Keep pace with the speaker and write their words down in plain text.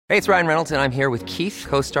Hey, it's Ryan Reynolds, and I'm here with Keith,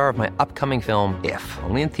 co-star of my upcoming film, If,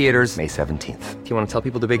 only in theaters May 17th. Do you want to tell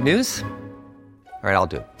people the big news? All right,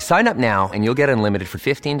 I'll do it. Sign up now and you'll get unlimited for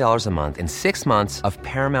 $15 a month and 6 months of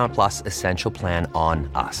Paramount Plus Essential Plan on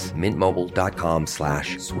us.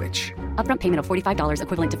 MintMobile.com/switch. Upfront payment of $45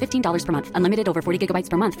 equivalent to $15 per month. Unlimited over 40 gigabytes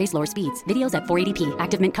per month. Face lower speeds. Videos at 480p.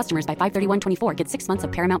 Active Mint customers by 531.24 get 6 months of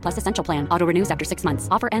Paramount Plus Essential Plan. Auto renews after 6 months.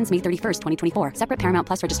 Offer ends May 31st, 2024. Separate Paramount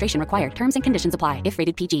Plus registration required. Terms and conditions apply if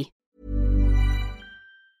rated PG.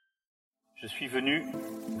 Je suis venu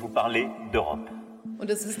vous parler d'Europe. Und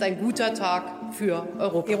es ist ein guter Tag für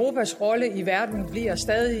Europa. Europas rolle i verden bliver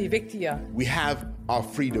stadig vigtigere. We have our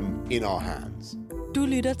freedom in our hands. Du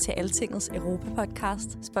lytter til Altingets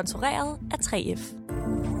Europa-podcast, sponsoreret af 3F.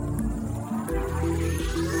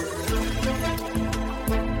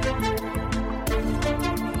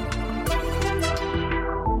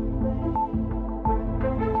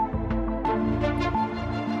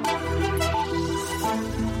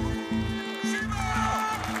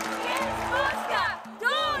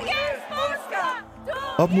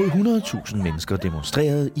 Op mod 100.000 mennesker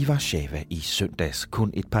demonstrerede i Warszawa i søndags,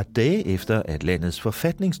 kun et par dage efter, at landets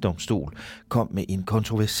forfatningsdomstol kom med en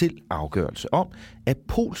kontroversiel afgørelse om, at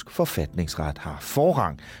polsk forfatningsret har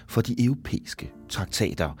forrang for de europæiske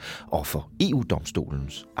traktater og for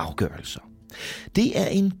EU-domstolens afgørelser. Det er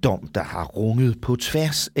en dom, der har runget på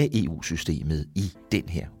tværs af EU-systemet i den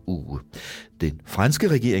her uge. Den franske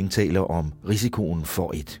regering taler om risikoen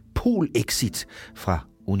for et pol-exit fra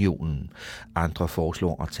unionen. Andre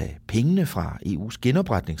foreslår at tage pengene fra EU's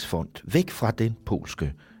genopretningsfond væk fra den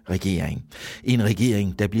polske regering. En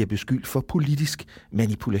regering, der bliver beskyldt for politisk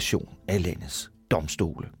manipulation af landets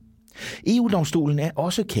domstole. EU-domstolen er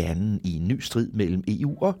også kernen i en ny strid mellem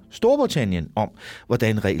EU og Storbritannien om,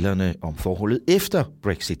 hvordan reglerne om forholdet efter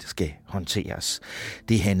Brexit skal håndteres.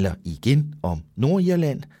 Det handler igen om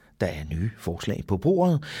Nordirland, der er nye forslag på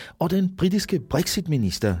bordet, og den britiske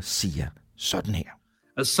Brexit-minister siger sådan her.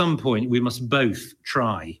 At some point, we must both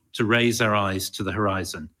try to raise our eyes to the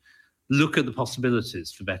horizon, look at the possibilities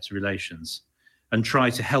for better relations, and try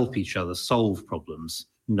to help each other solve problems,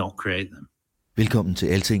 not create them. Velkommen til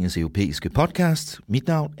Altingets europæiske podcast. Mit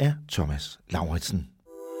navn er Thomas Lauritsen.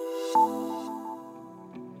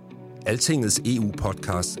 Altingets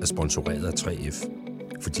EU-podcast er sponsoreret af 3F,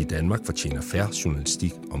 fordi Danmark fortjener fair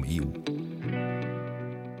journalistik om EU.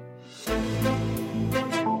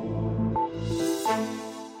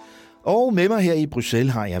 Og med mig her i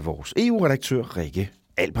Bruxelles har jeg vores EU-redaktør Rikke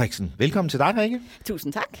Albrechtsen. Velkommen til dig, Rikke.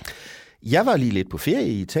 Tusind tak. Jeg var lige lidt på ferie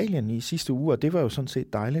i Italien i sidste uge, og det var jo sådan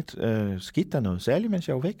set dejligt. Skete der noget særligt, mens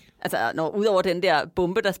jeg var væk? Altså, udover den der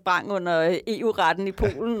bombe, der sprang under EU-retten i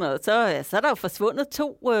Polen, og så er der jo forsvundet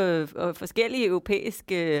 2 forskellige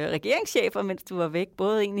europæiske regeringschefer, mens du var væk.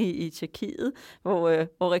 Både en i Tjekkiet,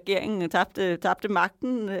 hvor regeringen tabte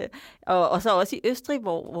magten, og så også i Østrig,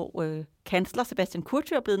 hvor kansler Sebastian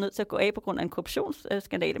Kurz er blevet nødt til at gå af på grund af en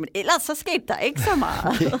korruptionsskandale. Men ellers så skete der ikke så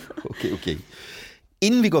meget. Okay.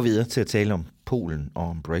 Inden vi går videre til at tale om Polen og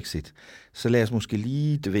om Brexit, så lad os måske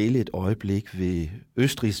lige dvæle et øjeblik ved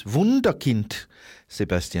Østrigs wunderkind,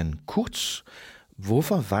 Sebastian Kurz.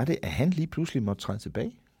 Hvorfor var det, at han lige pludselig måtte træde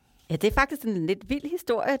tilbage? Ja, det er faktisk en lidt vild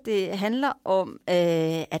historie. Det handler om,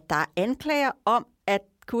 at der er anklager om, at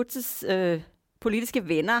Kurz's politiske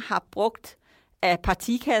venner har brugt af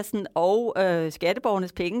partikassen og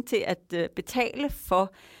skatteborgernes penge til at betale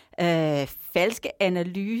for falske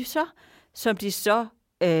analyser, som de så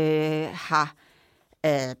har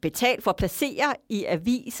betalt for at placere i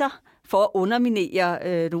aviser for at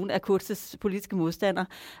underminere nogle af Kurz's politiske modstandere.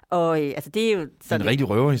 Og altså, det er jo sådan en rigtig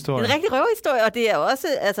røverhistorie. En rigtig røverhistorie, og det er også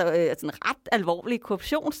sådan ret alvorlige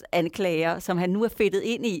korruptionsanklager, som han nu er fedtet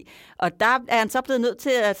ind i. Og der er han så blevet nødt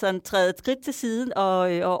til at træde et skridt til siden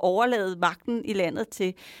og overlade magten i landet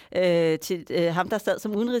til ham, der sad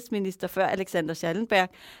som udenrigsminister før, Alexander Schallenberg,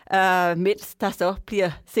 mens der så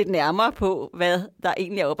bliver set nærmere på, hvad der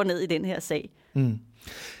egentlig er op og ned i den her sag. Mm.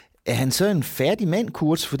 Er han så en færdig mand,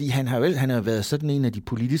 Kurz? Fordi han har været sådan en af de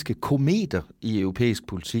politiske kometer i europæisk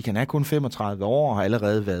politik. Han er kun 35 år og har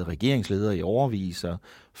allerede været regeringsleder i årevis, og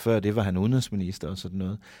før det var han udenrigsminister og sådan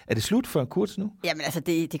noget. Er det slut for Kurz nu? Jamen altså,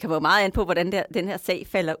 det kan være meget an på, hvordan den her sag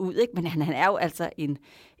falder ud, ikke? Men han er jo altså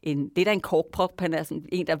det er da en korkprop. Han er sådan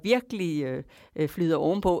en, der virkelig flyder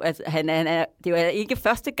ovenpå. Altså, det er jo ikke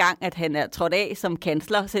første gang, at han er trådt af som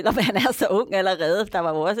kansler, selvom han er så ung allerede. Der var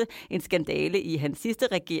jo også en skandale i hans sidste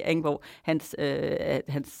regering, hvor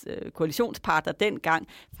hans koalitionspartner dengang,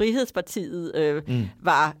 Frihedspartiet,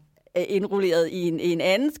 var indrulleret i en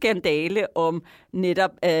anden skandale om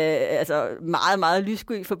netop meget, meget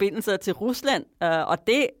lyssky forbindelser til Rusland. Og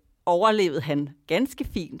det overlevede han ganske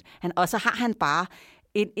fint. Og så har han bare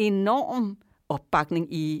en enorm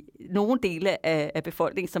opbakning i nogle dele af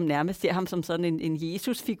befolkningen, som nærmest ser ham som sådan en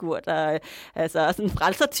Jesus-figur, der altså sådan en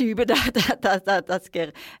frelsertype, der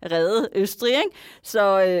skal redde Østrig. Ikke?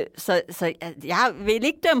 Så jeg vil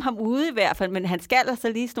ikke dømme ham ude i hvert fald, men han skal altså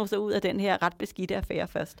lige sno sig ud af den her ret beskidte affære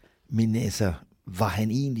først. Men altså, var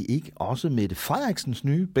han egentlig ikke også Mette Frederiksens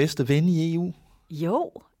nye bedste ven i EU?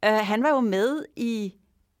 Jo, han var jo med i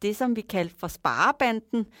det, som vi kaldte for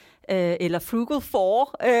Sparebanden, eller Frugal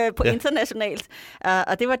Four på internationalt.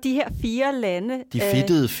 Og det var de her 4 lande. De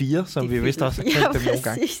fedtede 4, som vi vist også har kaldt dem nogle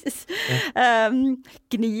gange. Ja.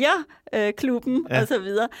 Gnier-klubben og så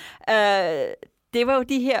videre. Det var jo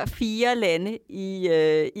de her 4 lande i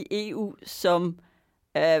EU, som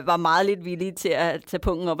var meget lidt villige til at tage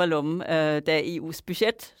pungen op af lommen, da EU's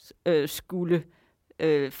budget skulle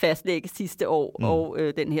fastlægges sidste år, og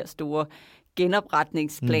den her store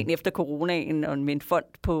genopretningsplan efter coronaen, og med en fond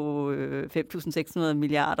på 5.600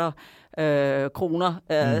 milliarder kroner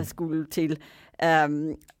skulle til.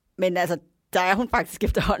 Men altså, der er hun faktisk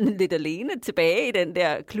efterhånden lidt alene tilbage i den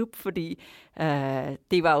der klub, fordi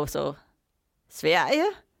det var jo så Sverige,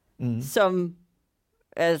 som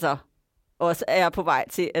altså også er på vej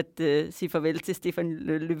til at sige farvel til Stefan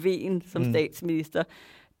Löfven som statsminister.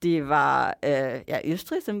 Det var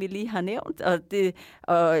Østrig, som vi lige har nævnt,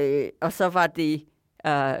 og så var det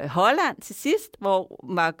Holland til sidst, hvor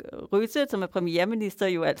Mark Rutte, som er premierminister,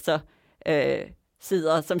 jo altså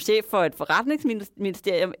sidder som chef for et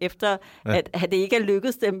forretningsministerium, efter at det ikke er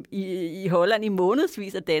lykkedes dem i Holland i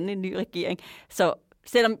månedsvis at danne en ny regering. Så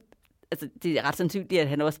selvom det er ret sandsynligt, at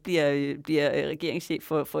han også bliver regeringschef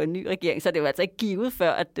for en ny regering, så er det jo altså ikke givet,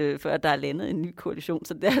 før der er landet en ny koalition.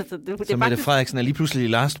 Så det er så Mette Frederiksen er lige pludselig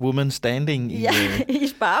last woman standing i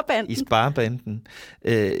Sparebanden. I Sparebanden.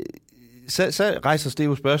 Så rejser det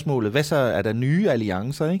jo spørgsmålet, hvad så er der nye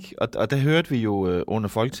alliancer, ikke? Og der hørte vi jo under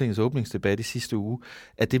Folketingets åbningsdebat i sidste uge,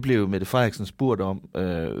 at det blev Mette Frederiksen spurgt om,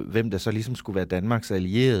 hvem der så ligesom skulle være Danmarks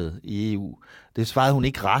allierede i EU. Det svarede hun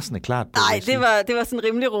ikke rasende klart på. Nej, det var sådan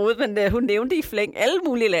rimelig rodet, men hun nævnte i flæng alle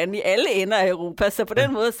mulige lande i alle ender af Europa, så på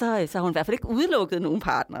den måde så har hun i hvert fald ikke udelukket nogen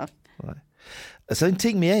partnere. Nej. Og så en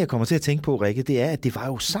ting mere, jeg kommer til at tænke på, Rikke, det er, at det var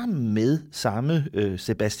jo sammen med samme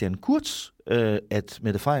Sebastian Kurz, at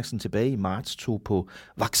Mette Frederiksen tilbage i marts tog på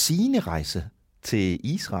vaccinerejse til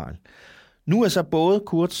Israel. Nu er så både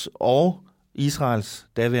Kurz og Israels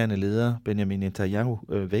daværende leder, Benjamin Netanyahu,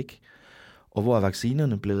 væk. Og hvor er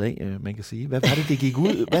vaccinerne blevet af, man kan sige? Hvad var det,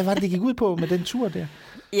 det gik ud på med den tur der?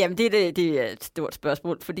 Jamen, det er et stort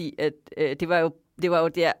spørgsmål, fordi at, det var jo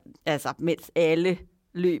der, altså mens alle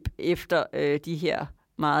løb efter de her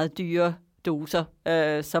meget dyre doser,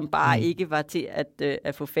 som bare ikke var til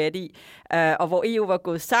at få fat i. Og hvor EU var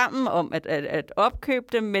gået sammen om at opkøbe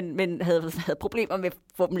dem, men havde problemer med at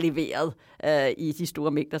få dem leveret i de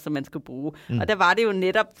store mængder, som man skulle bruge. Og der var det jo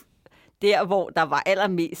netop der, hvor der var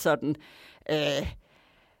allermest sådan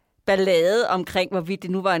ballade omkring, hvorvidt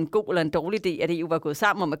det nu var en god eller en dårlig idé, at EU var gået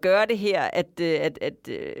sammen om at gøre det her, at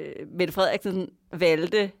Mette Frederiksen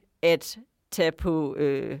valgte at tage på,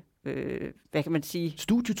 hvad kan man sige?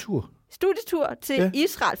 Studietur til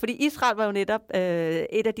Israel, fordi Israel var jo netop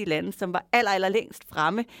et af de lande, som var aller længst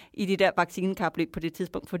fremme i de der vaccinekapløb på det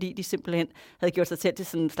tidspunkt, fordi de simpelthen havde gjort sig selv til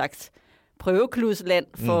sådan en slags prøvekludsland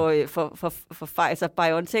for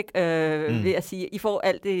Pfizer-BioNTech, ved at sige, I får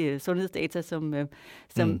alt det sundhedsdata,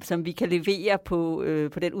 som vi kan levere på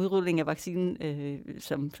den udrulling af vaccinen,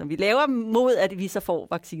 som vi laver, mod at vi så får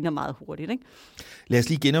vacciner meget hurtigt. Ikke? Lad os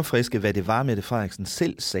lige genopfriske, hvad det var, Mette Frederiksen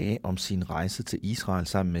selv sagde om sin rejse til Israel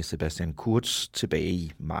sammen med Sebastian Kurz tilbage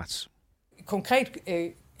i marts. Konkret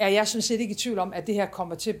er jeg sådan set ikke i tvivl om, at det her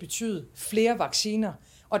kommer til at betyde flere vacciner,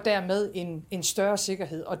 og dermed en større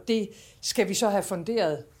sikkerhed. Og det skal vi så have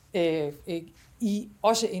funderet i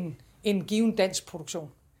også en given dansk produktion.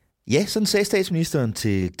 Ja, sådan sagde statsministeren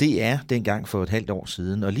til DR dengang for et halvt år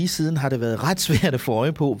siden, og lige siden har det været ret svært at få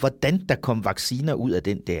øje på, hvordan der kom vacciner ud af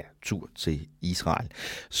den der tur til Israel.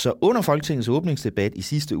 Så under Folketingets åbningsdebat i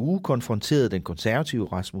sidste uge konfronterede den konservative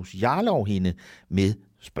Rasmus Jarlov hende med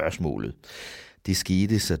spørgsmålet. Det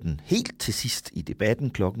skete sådan helt til sidst i debatten.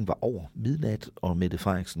 Klokken var over midnat, og Mette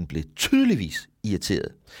Frederiksen blev tydeligvis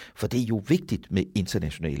irriteret. For det er jo vigtigt med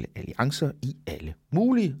internationale alliancer i alle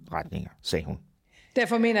mulige retninger, sagde hun.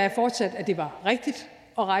 Derfor mener jeg fortsat, at det var rigtigt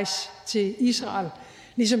at rejse til Israel,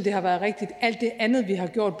 ligesom det har været rigtigt alt det andet, vi har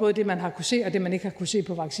gjort, både det, man har kunne se, og det, man ikke har kunne se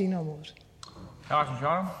på vaccineområdet.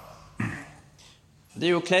 Det er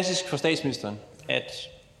jo klassisk for statsministeren, at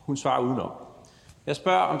hun svarer udenom. Jeg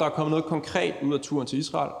spørger, om der er kommet noget konkret ud af turen til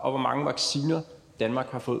Israel, og hvor mange vacciner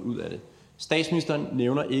Danmark har fået ud af det. Statsministeren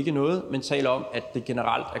nævner ikke noget, men taler om, at det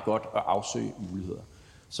generelt er godt at afsøge muligheder.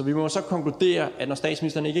 Så vi må så konkludere, at når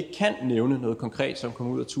statsministeren ikke kan nævne noget konkret, som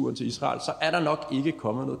kommer ud af turen til Israel, så er der nok ikke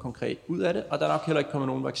kommet noget konkret ud af det, og der er nok heller ikke kommet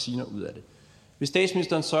nogen vacciner ud af det. Vil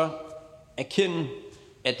statsministeren så erkende,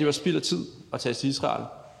 at det var spild af tid at tage til Israel,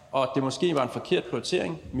 og at det måske var en forkert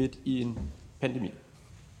prioritering midt i en pandemi?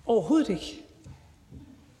 Overhovedet ikke.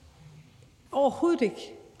 Overhovedet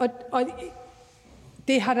ikke. Og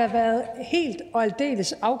det har da været helt og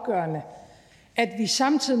aldeles afgørende, at vi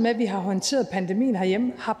samtidig med, at vi har håndteret pandemien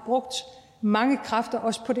herhjemme, har brugt mange kræfter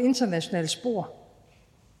også på det internationale spor.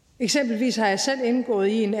 Eksempelvis har jeg selv indgået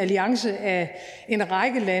i en alliance af en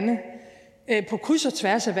række lande på kryds og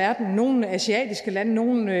tværs af verden. Nogle asiatiske lande,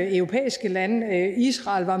 nogle europæiske lande.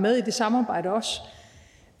 Israel var med i det samarbejde også.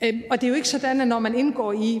 Og det er jo ikke sådan, at når man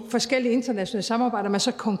indgår i forskellige internationale samarbejder, man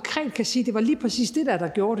så konkret kan sige, at det var lige præcis det, der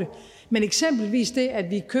gjorde det. Men eksempelvis det,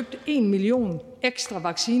 at vi købte 1 million ekstra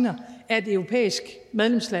vacciner af et europæisk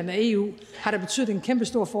medlemsland af EU, har der betydet en kæmpe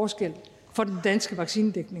stor forskel for den danske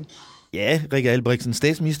vaccinedækning. Ja, Rikke Albrechtsen,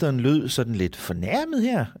 statsministeren lød sådan lidt fornærmet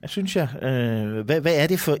her, synes jeg. Hvad er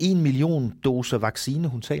det for 1 million doser vaccine,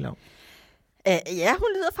 hun taler om? Ja, hun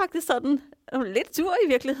lyder faktisk sådan lidt sur i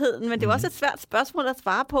virkeligheden, men det er også et svært spørgsmål at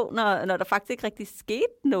svare på, når der faktisk ikke rigtig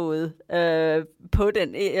skete noget på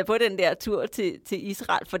den der tur til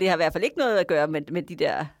Israel, for det har i hvert fald ikke noget at gøre med de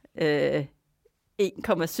der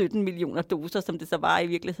 1,17 millioner doser, som det så var i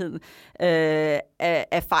virkeligheden,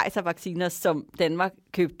 af Pfizer-vacciner, som Danmark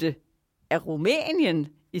købte af Rumænien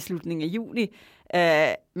i slutningen af juni.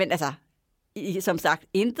 Men altså, som sagt,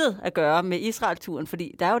 intet at gøre med Israel-turen,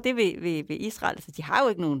 fordi der er jo det ved Israel, altså de har jo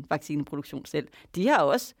ikke nogen vaccineproduktion selv. De har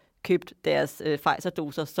også købt deres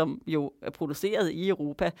Pfizer-doser, som jo er produceret i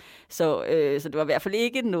Europa. Så det var i hvert fald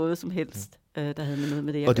ikke noget som helst, der havde noget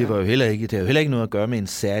med det at gøre. Og det var jo heller ikke noget at gøre med en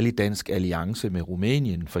særlig dansk alliance med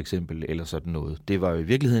Rumænien, for eksempel, eller sådan noget. Det var jo i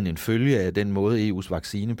virkeligheden en følge af den måde, EU's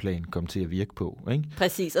vaccineplan kom til at virke på, ikke?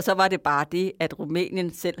 Præcis, og så var det bare det, at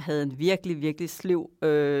Rumænien selv havde en virkelig, virkelig sløv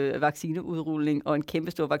vaccineudrulling og en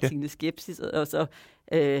kæmpestor vaccineskepsis, og så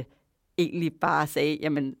egentlig bare sagde,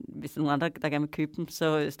 jamen hvis der er nogen andre, der gerne vil købe dem,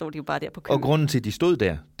 så står de jo bare der på køben. Og grunden til, at de stod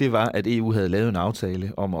der, det var, at EU havde lavet en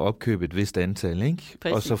aftale om at opkøbe et vist antal, ikke?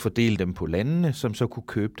 Og så fordele dem på landene, som så kunne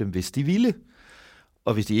købe dem, hvis de ville.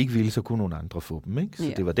 Og hvis de ikke ville, så kunne nogle andre få dem, ikke?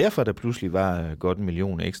 Så det var derfor, der pludselig var godt 1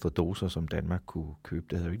 million ekstra doser, som Danmark kunne købe.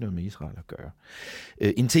 Det havde jo ikke noget med Israel at gøre.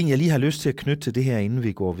 En ting, jeg lige har lyst til at knytte til det her, inden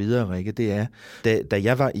vi går videre, Rikke, det er, da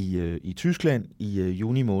jeg var i Tyskland i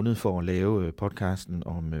juni måned for at lave podcasten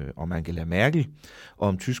om Angela Merkel og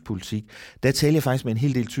om tysk politik, der talte jeg faktisk med en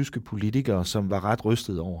hel del tyske politikere, som var ret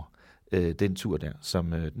rystet over den tur der,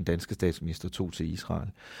 som den danske statsminister tog til Israel.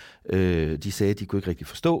 De sagde, at de kunne ikke rigtig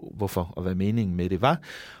forstå, hvorfor og hvad meningen med det var,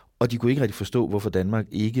 og de kunne ikke rigtig forstå, hvorfor Danmark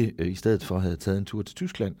ikke i stedet for havde taget en tur til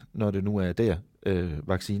Tyskland, når det nu er der,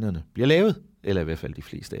 vaccinerne bliver lavet, eller i hvert fald de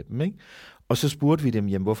fleste af dem, ikke? Og så spurgte vi dem,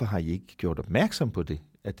 jamen hvorfor har I ikke gjort opmærksom på det?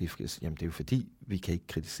 Jamen det er jo fordi, vi kan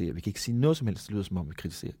ikke sige noget som helst, det lyder som om vi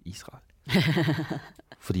kritiserer Israel.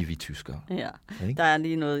 Fordi vi er tyskere. Ja, ikke? Der er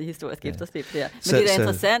lige noget historisk efterslæb der. Men det er da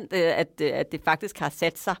interessant, at det faktisk har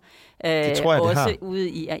sat sig også ude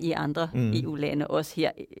i andre EU-lande, også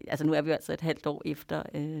her. Altså nu er vi altså et halvt år efter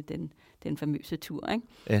den famøse tur, ikke?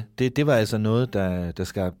 Ja, det var altså noget, der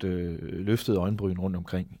skabte løftede øjenbryn rundt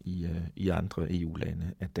omkring i andre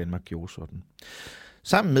EU-lande, at Danmark gjorde sådan.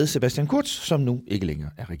 Sammen med Sebastian Kurz, som nu ikke længere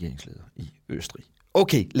er regeringsleder i Østrig.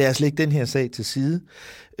 Okay, lad os lægge den her sag til side.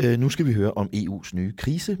 Nu skal vi høre om EU's nye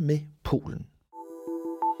krise med Polen.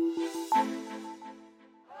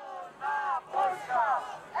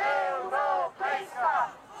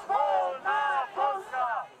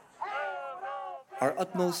 Our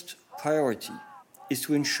utmost priority is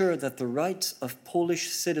to ensure that the rights of Polish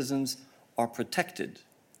citizens are protected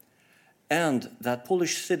and that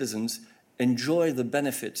Polish citizens enjoy the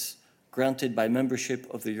benefits granted by membership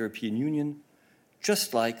of the European Union,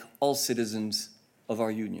 just like all citizens of our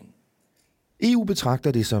union. EU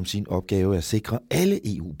betragter det som sin opgave at sikre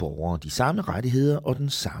alle EU-borgere de samme rettigheder og den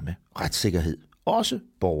samme retssikkerhed. Også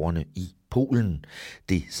borgerne i Polen.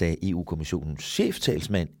 Det sagde EU-kommissionens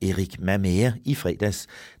cheftalsmand Erik Mamea i fredags,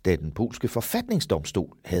 da den polske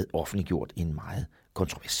forfatningsdomstol havde offentliggjort en meget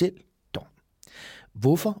kontroversiel dom.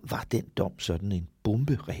 Hvorfor var den dom sådan en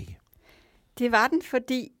bombe, Rikke? Det var den,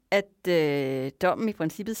 fordi at dommen i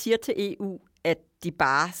princippet siger til EU, at de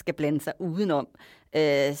bare skal blande sig udenom,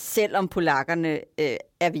 selvom polakkerne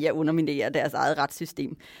er ved at underminere deres eget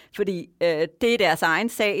retssystem. Fordi det er deres egen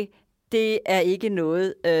sag. det er ikke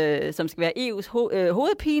noget, som skal være EU's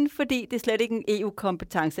hovedpine, fordi det er slet ikke en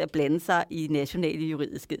EU-kompetence at blande sig i nationale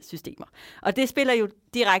juridiske systemer. Og det spiller jo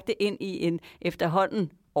direkte ind i en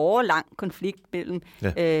efterhånden årelang konflikt mellem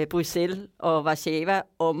Bruxelles og Warszawa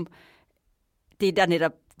om det, der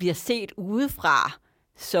netop bliver set udefra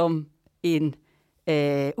som en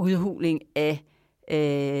udhuling af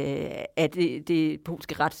det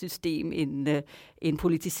polske retssystem, en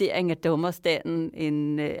politisering af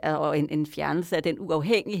dommerstanden, og en fjernelse af den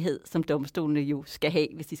uafhængighed, som domstolene jo skal have,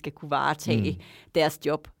 hvis de skal kunne varetage deres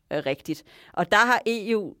job rigtigt. Og der har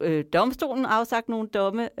EU-domstolen afsagt nogle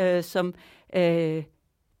domme, som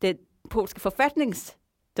den polske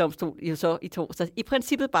forfatningsdomstol jo så i torsdags i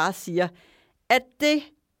princippet bare siger, at det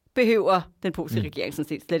behøver den polske regering sådan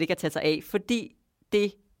set slet ikke at tage sig af, fordi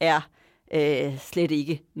det er slet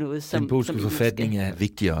ikke noget, som... Den polske forfatning er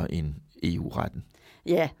vigtigere end EU-retten.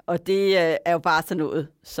 Ja, og det er jo bare sådan noget,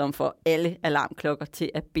 som får alle alarmklokker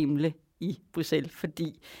til at bimle i Bruxelles,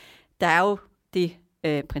 fordi der er jo det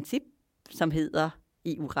princip, som hedder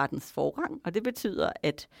EU-rettens forrang, og det betyder,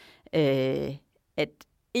 at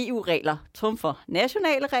EU-regler trumfer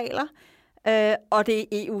nationale regler, og det er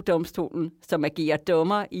EU-domstolen, som agerer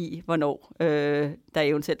dommer i, hvornår der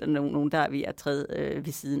eventuelt er nogen, der er ved at træde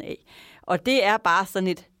ved siden af. Og det er bare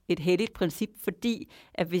sådan et heldigt princip, fordi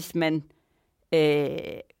at hvis man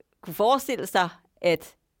kunne forestille sig,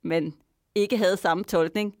 at man ikke havde samme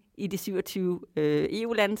tolkning i de 27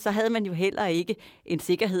 EU-lande, så havde man jo heller ikke en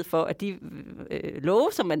sikkerhed for, at de love,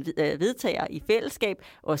 som man vedtager i fællesskab,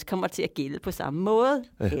 også kommer til at gælde på samme måde.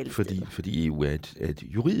 Ja, fordi EU er et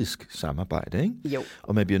juridisk samarbejde, ikke? Jo.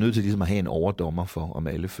 Og man bliver nødt til ligesom at have en overdommer for, om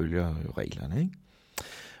alle følger reglerne, ikke?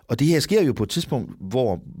 Og det her sker jo på et tidspunkt,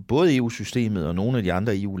 hvor både EU-systemet og nogle af de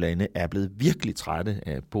andre EU-lande er blevet virkelig trætte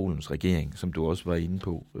af Polens regering, som du også var inde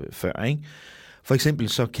på før, ikke? For eksempel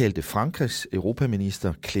så kaldte Frankrigs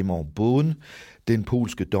europaminister Clément Beaune den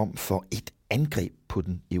polske dom for et angreb på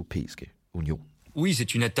den europæiske union. Oui,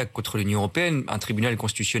 c'est une attaque contre l'Union européenne, un tribunal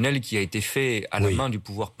constitutionnel qui a été fait à la main du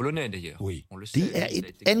pouvoir polonais d'ailleurs. Oui. Det er et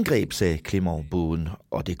angreb, sagde Clément Beaune,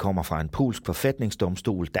 og det kommer fra en polsk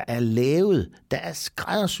forfatningsdomstol, der er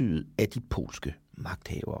skræddersyet af de polske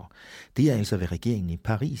magthavere. Det er altså, hvad regeringen i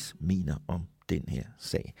Paris mener om den her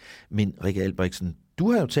sag. Men Rikke Albrechtsen,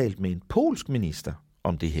 du har jo talt med en polsk minister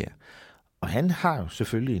om det her, og han har jo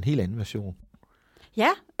selvfølgelig en helt anden version. Ja,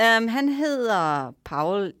 han hedder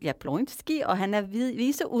Paweł Jabłoński, og han er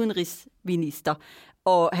viceudenrigsminister.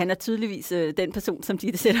 Og han er tydeligvis den person, som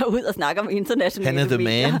de sætter ud og snakker om internationale medier. Han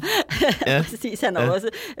er the man. Ja. Præcis, han har også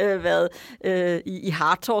været i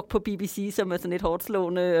Hard Talk på BBC, som er sådan et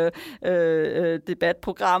hårdslående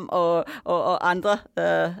debatprogram, og andre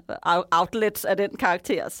outlets af den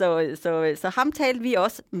karakter. Så ham talte vi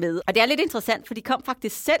også med. Og det er lidt interessant, for de kom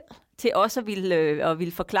faktisk selv til også at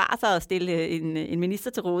ville forklare sig og stille en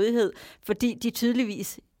minister til rådighed, fordi de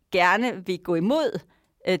tydeligvis gerne vil gå imod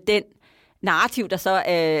den narrativ, der så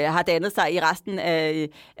har dannet sig i resten af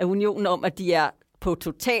unionen om, at de er på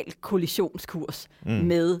total kollisionskurs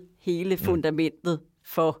med hele fundamentet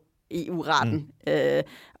for EU-retten.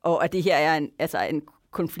 Og at det her er en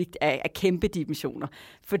konflikt af kæmpe dimensioner.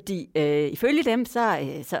 Fordi ifølge dem, så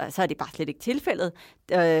er det bare slet ikke tilfældet.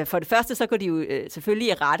 For det første, så går de jo selvfølgelig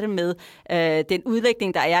i rette med den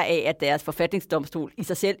udlægning, der er af, at deres forfatningsdomstol i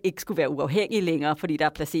sig selv ikke skulle være uafhængig længere, fordi der er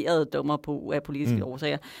placeret dommer på af politiske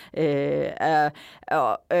årsager.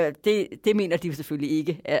 Det mener de jo selvfølgelig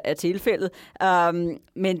ikke er tilfældet.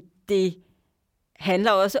 Men det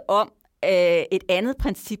handler også om et andet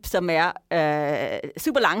princip, som er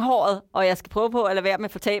super langhåret, og jeg skal prøve på at lade være med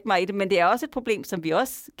at fortabe mig i det, men det er også et problem, som vi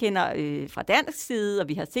også kender fra dansk side, og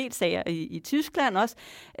vi har set sager i Tyskland også,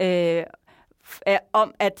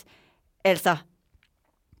 om at altså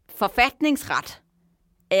forfatningsret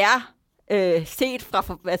er set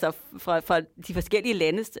fra de forskellige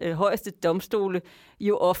landes højeste domstole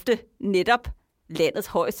jo ofte netop landets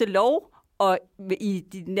højeste lov, og i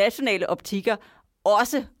de nationale optikker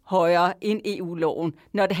også højere end EU-loven,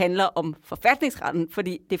 når det handler om forfatningsretten,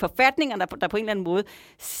 fordi det er forfatningerne, der på en eller anden måde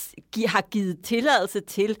har givet tilladelse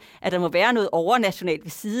til, at der må være noget overnationalt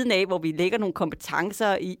ved siden af, hvor vi lægger nogle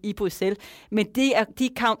kompetencer i Bruxelles. Men det er de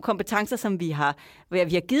kompetencer, som vi har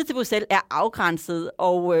givet til Bruxelles, er afgrænset,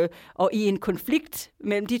 og i en konflikt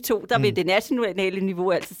mellem de to, der vil det nationale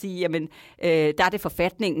niveau altså sige, jamen, der er det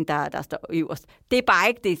forfatningen, der står øverst. Det er bare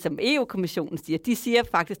ikke det, som EU-kommissionen siger. De siger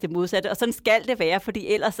faktisk det modsatte, og sådan skal det være, fordi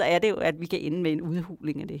ellers så er det jo, at vi kan ende med en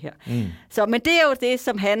udhuling af det her. Men det er jo det,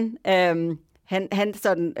 som han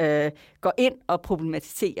sådan går ind og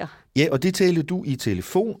problematiserer. Ja, og det talte du i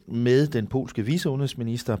telefon med den polske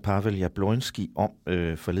viceudenrigsminister Paweł Jabłoński om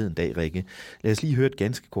forleden dag, Rikke. Lad os lige høre et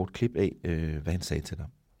ganske kort klip af, hvad han sagde til dig.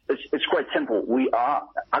 It's quite simple. We are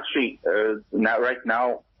actually right now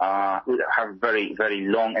we have very, very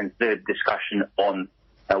long and vivid discussion on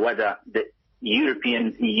whether the European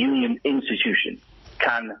Union institution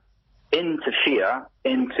can interfere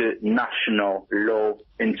into national law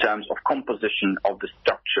in terms of composition of the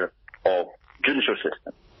structure of judicial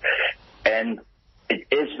system. And it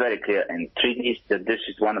is very clear in treaties that this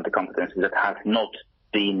is one of the competences that have not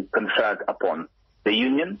been conferred upon the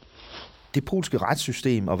Union. Det polske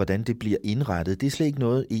retssystem og hvordan det bliver indrettet, det er slet ikke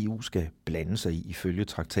noget, EU skal blande sig i, ifølge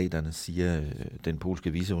traktaterne, siger den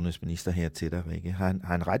polske viceudenrigsminister her til dig, Rikke. Har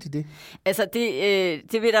han ret i det? Altså,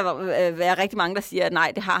 det vil der være rigtig mange, der siger, at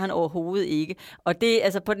nej, det har han overhovedet ikke. Og det,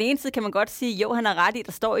 altså, på den ene side kan man godt sige, jo, han har ret i,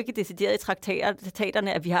 der står ikke decideret i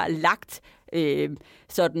traktaterne, at vi har lagt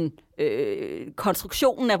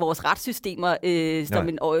konstruktionen af vores retssystemer som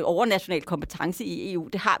en overnational kompetence i EU.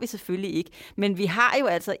 Det har vi selvfølgelig ikke. Men vi har jo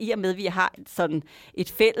altså, i og med, at vi har sådan et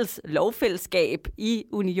fælles lovfællesskab i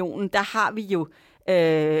unionen, der har vi jo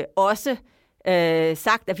også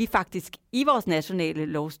sagt, at vi faktisk i vores nationale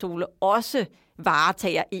lovstole også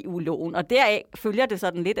varetager EU-loven. Og deraf følger det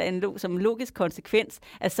sådan lidt af som en logisk konsekvens,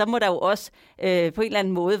 at så må der jo også på en eller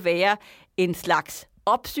anden måde være en slags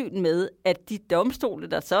opsyn med, at de domstole,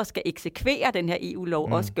 der så skal eksekvere den her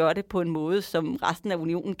EU-lov, også gør det på en måde, som resten af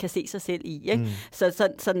unionen kan se sig selv i. Ikke?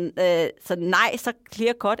 Så nej, så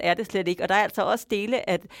clear cut er det slet ikke. Og der er altså også dele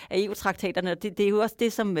af EU-traktaterne, og det er jo også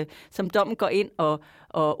det, som dommen går ind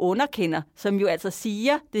og underkender, som jo altså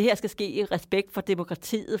siger, at det her skal ske i respekt for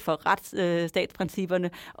demokratiet, for retsstatsprincipperne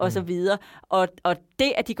osv. Og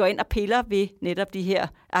det, at de går ind og piller ved netop de her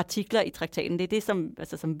artikler i traktaten, det er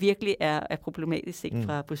det, som virkelig er problematisk set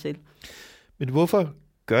fra Bruxelles. Men hvorfor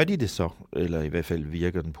gør de det så, eller i hvert fald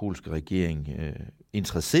virker den polske regering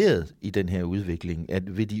interesseret i den her udvikling?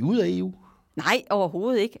 Vil de ud af EU? Nej,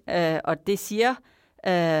 overhovedet ikke. Og det siger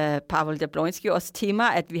Paweł Jabłoński også til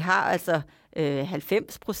mig, at vi har altså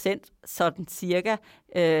 90% sådan cirka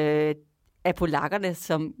af polakkerne,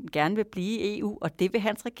 som gerne vil blive i EU, og det vil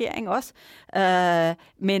hans regering også.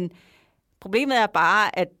 Men problemet er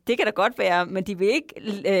bare, at det kan da godt være, men de vil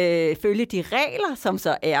ikke følge de regler, som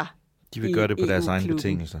så er. De vil gøre det på deres egne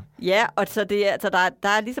betingelser. Ja, og så der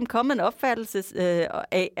er ligesom kommet en opfattelse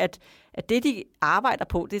af, at det, de arbejder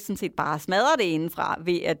på, det er sådan set bare at smadre det indenfra,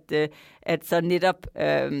 ved at så netop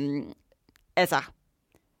at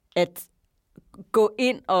gå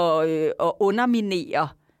ind og underminere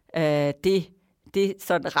det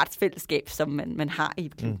sådan retsfællesskab, som man har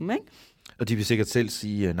i klubben, ikke? Og de vil sikkert selv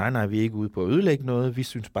sige, nej, vi er ikke ude på at ødelægge noget. Vi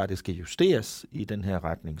synes bare, det skal justeres i den her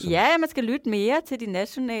retning. Ja, man skal lytte mere til de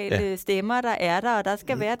nationale stemmer, der er der, og der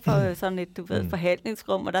skal være sådan et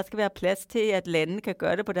forhandlingsrum, og der skal være plads til, at landene kan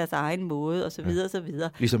gøre det på deres egen måde, osv. osv.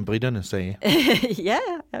 Ligesom britterne sagde. ja,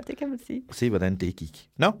 det kan man sige. Se, hvordan det gik.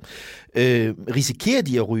 Risikerer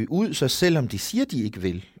de at ryge ud, så selvom de siger, de ikke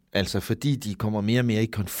vil? Altså fordi de kommer mere og mere i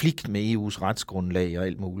konflikt med EU's retsgrundlag og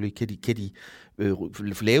alt muligt. Kan de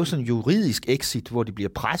lave sådan en juridisk exit, hvor de bliver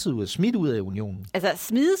presset ud og smidt ud af unionen? Altså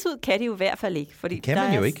smides ud kan de jo i hvert fald ikke, fordi der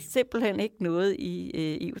er ikke simpelthen ikke noget i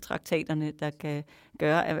EU-traktaterne, der kan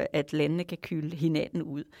gøre, at landene kan kylde hinanden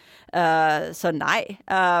ud. Så nej.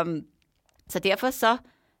 Så derfor så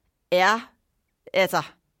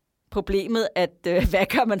er problemet, at hvad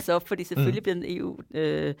gør man så? Fordi selvfølgelig bliver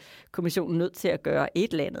EU-kommissionen nødt til at gøre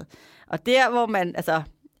et eller andet. Og der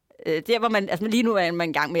hvor man lige nu er man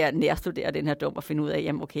i gang med at nærstudere den her dom og finde ud af,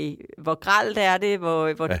 jamen okay, hvor grelt er det,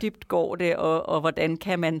 hvor dybt går det, og hvordan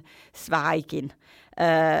kan man svare igen.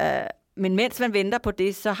 Men mens man venter på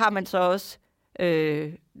det, så har man så også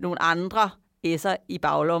nogle andre s'er i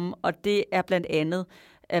baglommen, og det er blandt andet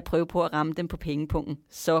at prøve på at ramme dem på pengepunkten.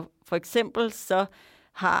 Så for eksempel så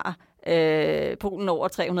har Polen over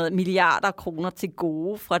 300 milliarder kroner til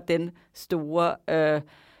gode fra den store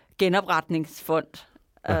genopretningsfond,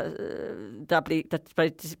 der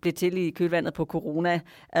blev til i kølvandet på corona,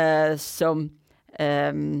 som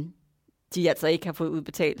de altså ikke har fået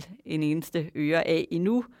udbetalt en eneste øre af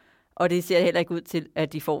endnu, og det ser heller ikke ud til,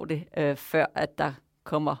 at de får det, før at der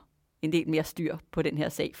kommer en del mere styr på den her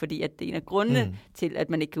sag, fordi at det er en af grundene til, at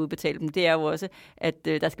man ikke kan udbetale dem, det er jo også, at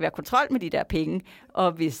der skal være kontrol med de der penge,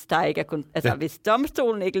 og hvis der ikke er hvis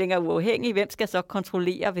domstolen ikke længere er uafhængig, hvem skal så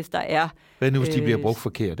kontrollere, hvis der er... Hvad nu, hvis de bliver brugt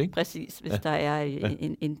forkert, ikke? Præcis, hvis der er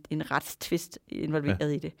en retstvist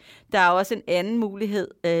involveret i det. Der er også en anden mulighed,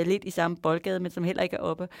 lidt i samme boldgade, men som heller ikke er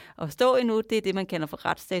oppe og stå endnu, det er det, man kalder for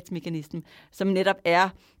retsstatsmekanismen, som netop er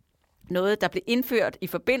noget, der blev indført i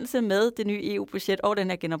forbindelse med det nye EU-budget og den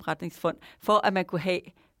her genopretningsfond, for at man kunne have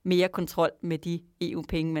mere kontrol med de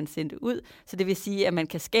EU-penge, man sendte ud. Så det vil sige, at man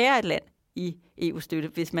kan skære et land i EU-støtte,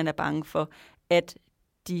 hvis man er bange for, at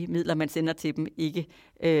de midler, man sender til dem, ikke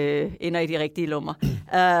ender i de rigtige lommer.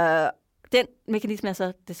 Den mekanisme er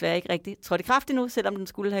så desværre ikke rigtig trådt i kraft endnu, selvom den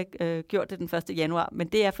skulle have gjort det den 1. januar. Men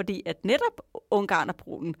det er fordi, at netop Ungarn og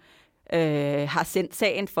Polen har sendt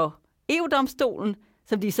sagen for EU-domstolen,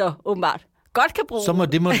 som de så åbenbart godt kan bruge. Så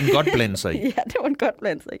det må den godt blande sig i. Ja, det må den godt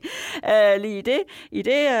blande sig i. Lige i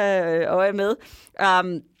det øje med.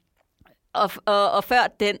 Og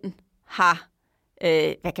før den har,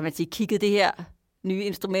 hvad kan man sige, kigget det her nye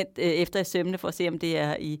instrument efter i sømmene for at se, om det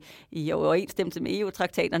er i overensstemmelse med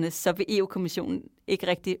EU-traktaterne, så vil EU-kommissionen ikke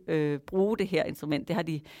rigtig bruge det her instrument. Det er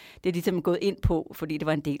de simpelthen gået ind på, fordi det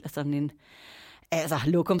var en del af sådan en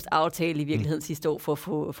lokumsaftale i virkeligheden sidste år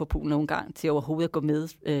for at få Polen og Ungarn til overhovedet at gå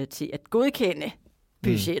med til at godkende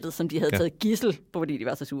budgettet, som de havde taget gidsel på, fordi de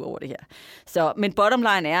var så sure over det her. Så, men bottom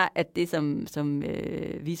line er, at det, som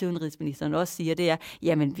viceudenrigsministeren også siger, det er,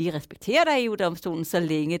 jamen, vi respekterer da EU-domstolen, så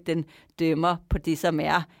længe den dømmer på det, som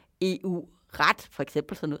er EU-ret, for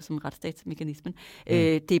eksempel sådan noget som retsstatsmekanismen.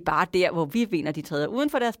 Det er bare der, hvor vi mener, de træder uden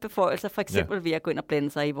for deres beføjelser, for eksempel ved at gå ind og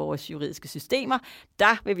blande sig i vores juridiske systemer.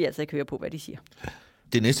 Der vil vi altså ikke høre på, hvad de siger.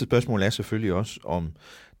 Det næste spørgsmål er selvfølgelig også, om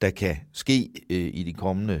der kan ske i de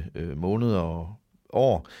kommende måneder og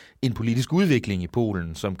år en politisk udvikling i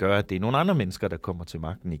Polen, som gør, at det er nogle andre mennesker, der kommer til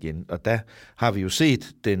magten igen. Og der har vi jo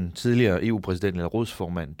set den tidligere EU-præsident eller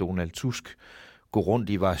rådsformand Donald Tusk gå rundt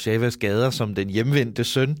i Warszawas gader som den hjemvendte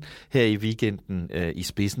søn her i weekenden i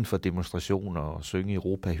spidsen for demonstrationer og synge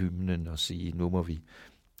Europahymnen og sige, nu må vi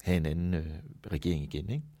have en anden regering igen,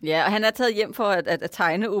 ikke? Ja, og han er taget hjem for at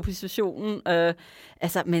tegne oppositionen.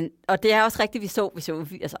 Og det er også rigtigt, vi så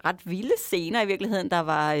ret vilde scener i virkeligheden. Der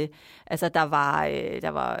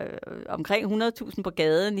var omkring 100.000 på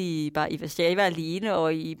gaden i Warszawa alene,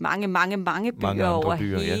 og i mange byer over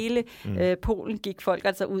hele Polen gik folk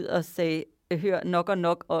altså ud og sagde, hør nok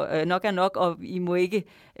er nok, og I må ikke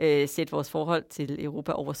sætte vores forhold til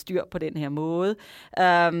Europa over styr på den her måde.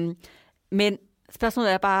 Men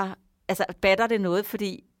spørgsmålet er bare, batter det noget,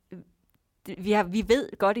 fordi vi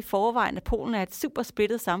ved godt i forvejen, at Polen er et super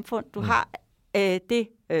splittet samfund. Du har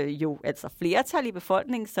flertal i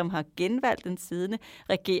befolkningen, som har genvalgt den siddende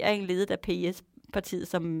regering, ledet af PS-partiet,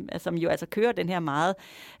 som jo altså kører den her meget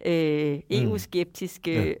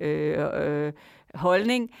EU-skeptiske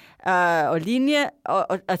holdning og linje,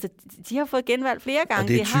 og altså, de har fået genvalgt flere gange. Og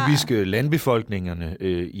det er typisk landbefolkningerne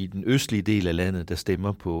i den østlige del af landet, der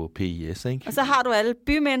stemmer på PiS, ikke? Og så har du alle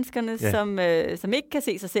bymenneskerne, som ikke kan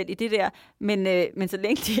se sig selv i det der, men så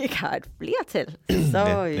længe de ikke har et flertal,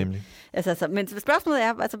 så... men spørgsmålet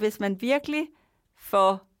er, altså, hvis man virkelig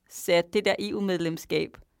får sat det der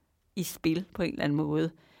EU-medlemskab i spil på en eller anden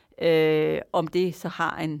måde, om det så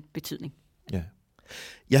har en betydning. Ja.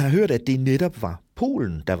 Jeg har hørt, at det netop var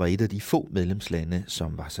Polen, der var et af de få medlemslande,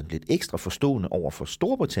 som var sådan lidt ekstra forstående over for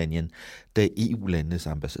Storbritannien, da EU-landenes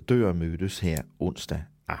ambassadører mødtes her onsdag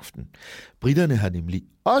aften. Briterne har nemlig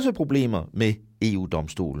også problemer med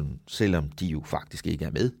EU-domstolen, selvom de jo faktisk ikke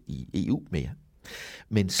er med i EU mere.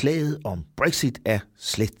 Men slaget om Brexit er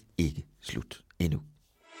slet ikke slut endnu.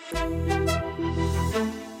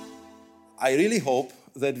 I really hope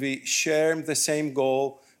that we share the same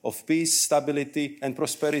goal of peace, stability and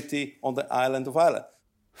prosperity on the island of Ireland.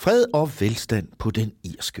 Fred og velstand på den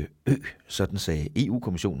irske ø, sådan sagde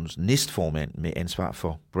EU-kommissionens næstformand med ansvar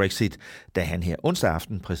for Brexit, da han her onsdag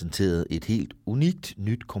aften præsenterede et helt unikt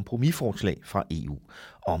nyt kompromisforslag fra EU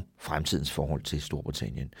om fremtidens forhold til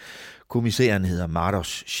Storbritannien. Kommissæren hedder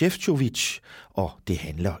Maros Šefčovič, og det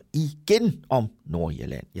handler igen om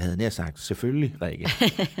Nordirland. Jeg havde nær sagt selvfølgelig, Rikke.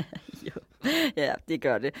 Ja, det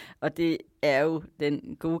gør det. Og det er jo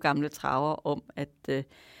den gode gamle traver om, at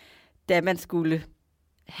da man skulle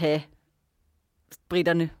have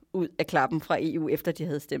britterne ud af klappen fra EU, efter de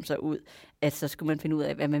havde stemt sig ud, at så skulle man finde ud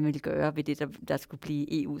af, hvad man ville gøre ved det, der skulle blive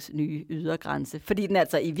EU's nye ydergrænse. Fordi den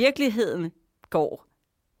altså i virkeligheden går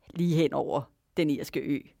lige hen over den irske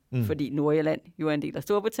ø. Fordi Nordirland jo er en del af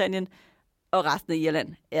Storbritannien, og resten af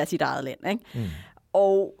Irland er sit eget land, ikke?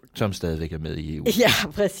 Og som stadigvæk er med i EU.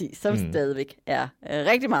 Ja, præcis. Som stadigvæk er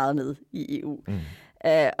rigtig meget med i EU.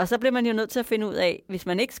 Og så blev man jo nødt til at finde ud af, hvis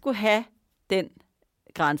man ikke skulle have den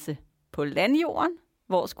grænse på landjorden,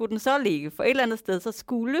 hvor skulle den så ligge? For et eller andet sted, så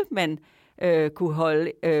skulle man kunne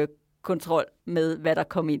holde kontrol med, hvad der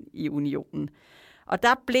kom ind i unionen. Og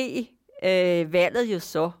der blev valget jo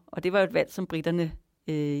så, og det var jo et valg, som britterne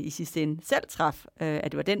i sidste ende selv traf,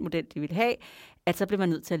 at det var den model, de ville have, at så blev man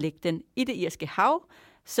nødt til at lægge den i det irske hav,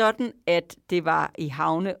 sådan at det var i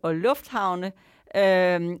havne og lufthavne,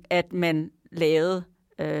 at man lavede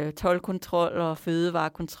toldkontroller,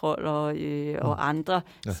 fødevarekontroller og andre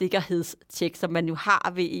sikkerhedstjek, som man jo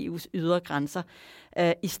har ved EU's ydre grænser,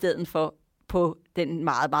 i stedet for på den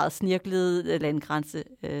meget, meget snirklede landgrænse,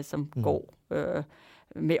 som går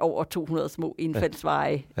med over 200 små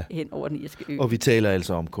indfaldsveje hen over den irske ø. Og vi taler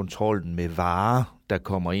altså om kontrollen med varer, der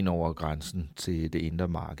kommer ind over grænsen til det indre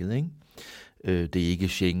marked, ikke? Det er ikke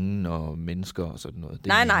Schengen og mennesker og sådan noget.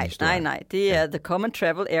 Det er nej. Det er The Common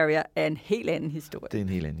Travel Area af en helt anden historie. Det er en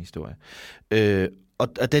helt anden historie.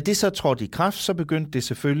 Og da det så trådte i kraft, så begyndte det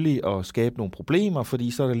selvfølgelig at skabe nogle problemer,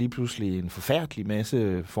 fordi så er der lige pludselig en forfærdelig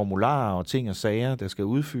masse formularer og ting og sager, der skal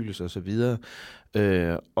udfyldes osv.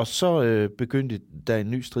 Og så begyndte der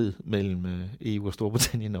en ny strid mellem EU og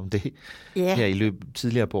Storbritannien om det her i løbet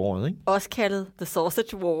tidligere på året, ikke? Også kaldet The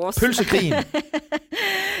Sausage Wars. Pølsekrigen.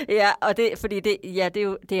 Ja, og det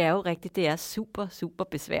er jo rigtigt. Det er super, super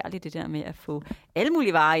besværligt, det der med at få alle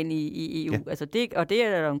mulige varer ind i EU. Ja. Altså det er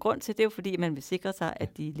der en grund til. Det er jo fordi, man vil sikre sig,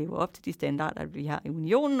 at de lever op til de standarder, vi har i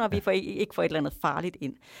unionen, og vi får ikke får et eller andet farligt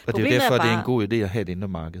ind. Og det er jo derfor, det er en god idé at have et indre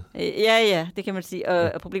marked. Ja, det kan man sige.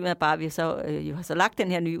 Og problemet er bare, at vi har så lagt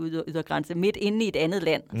den her nye ydergrænse midt inde i et andet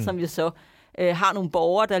land, som jo så har nogle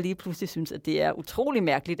borgere, der lige pludselig synes, at det er utrolig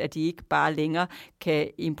mærkeligt, at de ikke bare længere kan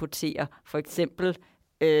importere for eksempel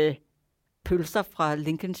pølser fra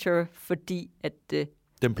Lincolnshire, fordi at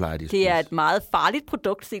det er et meget farligt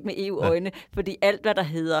produkt set med EU-øjne, fordi alt, hvad der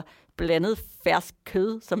hedder blandet fersk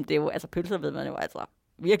kød, som det jo, altså pølser ved man jo altså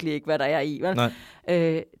virkelig ikke, hvad der er i, vel?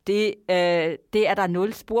 Det er der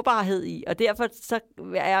nul sporbarhed i, og derfor så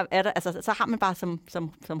er der, altså så har man bare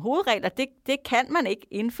som hovedregel, at det kan man ikke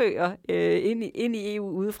indføre ind i EU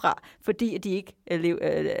udefra, fordi de ikke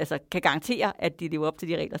kan garantere, at de lever op til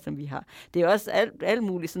de regler, som vi har. Det er også alt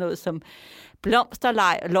muligt sådan noget som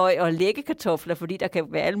blomsterløg og læggekartofler, fordi der kan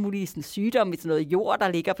være alle mulige sådan, sygdomme i sådan noget jord,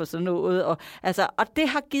 der ligger på sådan noget, og det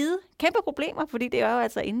har givet kæmpe problemer, fordi det er jo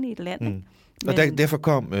altså inde i et land. Og derfor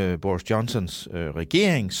kom Boris Johnsons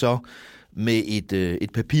regering så med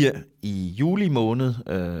et papir i juli måned,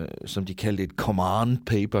 som de kaldte et command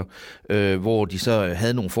paper, hvor de så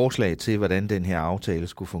havde nogle forslag til, hvordan den her aftale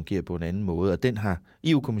skulle fungere på en anden måde. Og den har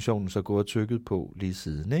EU-kommissionen så gået og tykket på lige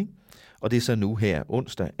siden, ikke? Og det er så nu her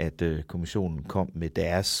onsdag, at kommissionen kom med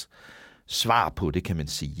deres svar på det, kan man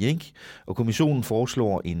sige, ikke? Og kommissionen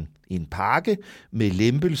foreslår en pakke med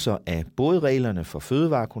lempelser af både reglerne for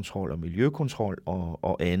fødevarekontrol og miljøkontrol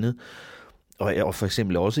og andet, og for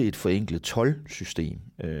eksempel også et forenklet toldsystem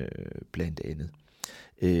blandt andet.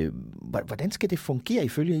 Hvordan skal det fungere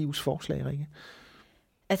ifølge EU's forslag, Rikke?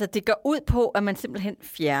 Altså det går ud på, at man simpelthen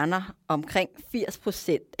fjerner omkring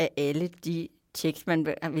 80% af alle de checks, man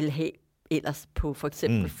vil have ellers på for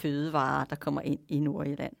eksempel fødevarer, der kommer ind i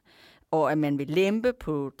Nordirland. Og at man vil lempe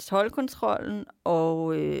på toldkontrollen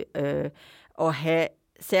og have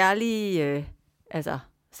særlige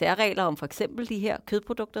særregler om for eksempel de her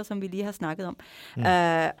kødprodukter, som vi lige har snakket om.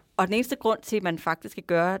 Og den eneste grund til, at man faktisk skal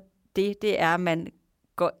gøre det er, at man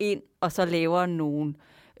går ind og så laver nogle,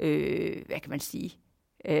 hvad kan man sige,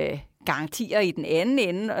 garantier i den anden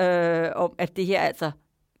ende, om at det her altså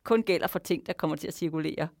kun gælder for ting, der kommer til at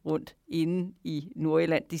cirkulere rundt inde i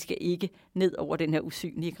Nordirland. De skal ikke ned over den her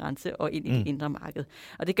usynlige grænse og ind i det indre marked.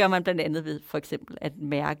 Og det gør man blandt andet ved for eksempel at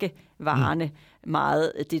mærke varerne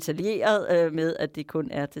meget detaljeret med, at det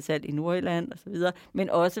kun er til salg i Nordirland osv., men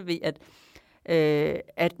også ved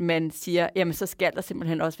at man siger, jamen så skal der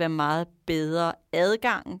simpelthen også være meget bedre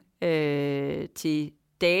adgang til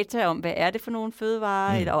data om, hvad er det for nogle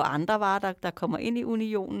fødevarer eller andre varer, der kommer ind i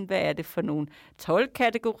unionen, hvad er det for nogle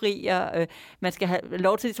toldkategorier. Man skal have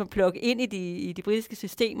lov til at plukke ind i de britiske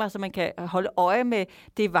systemer, så man kan holde øje med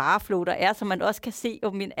det vareflow, der er, så man også kan se,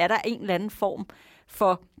 om er der en eller anden form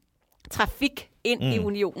for trafik ind i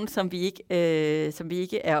unionen, som vi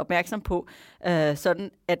ikke er opmærksom på,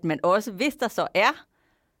 sådan at man også, hvis der så er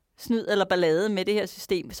snyd eller ballade med det her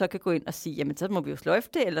system, så kan gå ind og sige, jamen så må vi jo sløjfe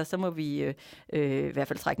det, eller så må vi i hvert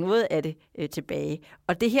fald trække noget af det tilbage.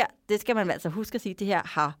 Og det her, det skal man altså huske at sige, det her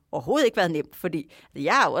har overhovedet ikke været nemt, fordi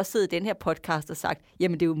jeg har jo også siddet i den her podcast og sagt,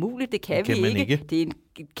 jamen det er umuligt, det kan vi ikke. Det er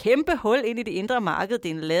et kæmpe hul ind i det indre marked,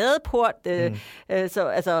 det er en ladeport, så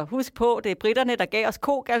altså, husk på, det er britterne, der gav os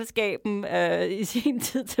kogalskaben i sin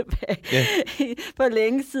tid tilbage, for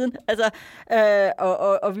længe siden. Altså,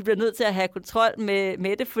 og vi bliver nødt til at have kontrol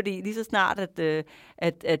med det, fordi lige så snart,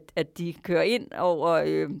 at de kører ind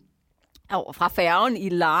over fra færgen i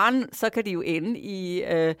Larne, så kan de jo ende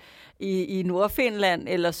i Nordfinland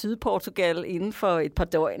eller Sydportugal inden for et par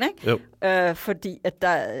døgn, ikke? Fordi at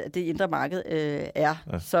det indre marked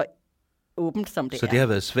er så åbent, som det er. Så det har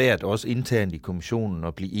været svært også internt i kommissionen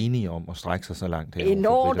at blive enige om at strække sig så langt her.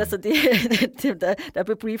 Enormt. Altså der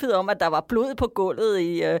blev briefet om, at der var blod på gulvet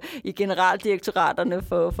i generaldirektoraterne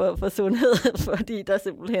for sundhed, fordi der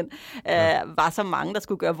simpelthen var så mange, der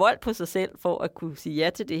skulle gøre vold på sig selv for at kunne sige ja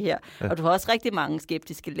til det her. Ja. Og du har også rigtig mange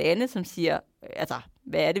skeptiske lande, som siger, altså,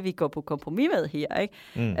 hvad er det, vi går på kompromis med her?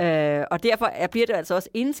 Ikke? Og derfor bliver det altså også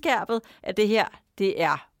indskærpet, at det her, det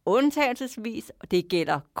er undtagelsesvis, og det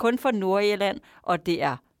gælder kun for Nordirland, og det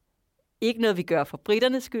er ikke noget, vi gør for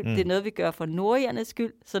britternes skyld, det er noget, vi gør for nordirernes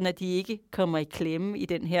skyld, så at de ikke kommer i klemme i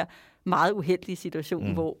den her meget uheldige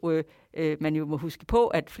situation, hvor man jo må huske på,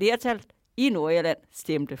 at flertal i Nordirland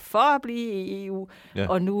stemte for at blive i EU,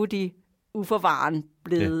 og nu er de uforvaren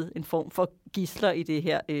blevet en form for gidsler i det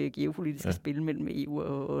her geopolitiske spil mellem EU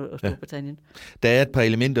og Storbritannien. Der er et par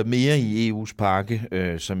elementer mere i EU's pakke,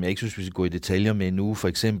 som jeg ikke synes, vi skal gå i detaljer med nu. For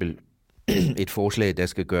eksempel et forslag, der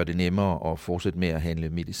skal gøre det nemmere at fortsætte med at handle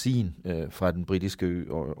medicin fra den britiske ø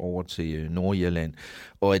over til Nordirland.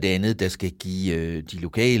 Og et andet, der skal give de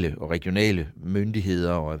lokale og regionale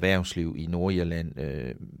myndigheder og erhvervsliv i Nordirland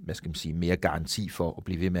mere garanti for at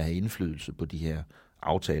blive ved med at have indflydelse på de her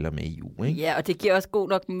aftaler med EU. Ikke? Ja, og det giver også god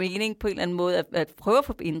nok mening på en eller anden måde at prøve at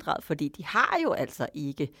få inddraget, fordi de har jo altså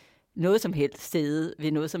ikke noget som helst sted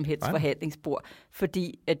ved noget som helst forhandlingsbord,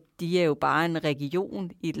 fordi at de er jo bare en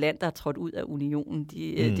region i et land, der er trådt ud af unionen.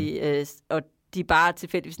 Og de er bare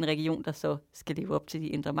tilfældigvis en region, der så skal leve op til de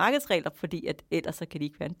indre markedsregler, fordi at ellers så kan de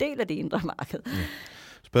ikke være en del af det indre marked.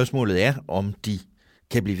 Spørgsmålet er, om de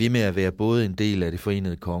kan blive ved med at være både en del af det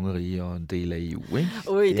forenede kongerige og en del af EU. Ikke?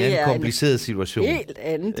 Det er en kompliceret situation. Helt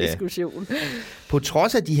anden diskussion. På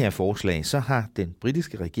trods af de her forslag, så har den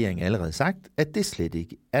britiske regering allerede sagt, at det slet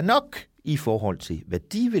ikke er nok i forhold til, hvad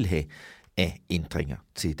de vil have af ændringer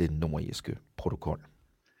til den nordirske protokol.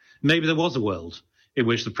 Maybe there was a world in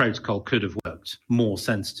which the protocol could have worked, more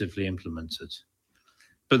sensitively implemented.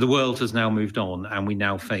 But the world has now moved on, and we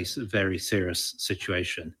now face a very serious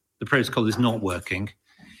situation. The protocol is not working.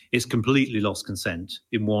 It's completely lost consent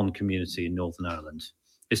in one community in Northern Ireland.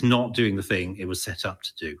 It's not doing the thing it was set up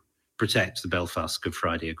to do, protect the Belfast Good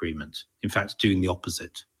Friday Agreement. In fact, doing the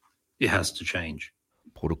opposite. It has to change.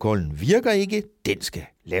 Protokollen virker ikke. Den skal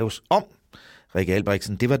laves om. Rikke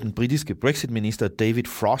Albrechtsen, det var den britiske Brexit-minister David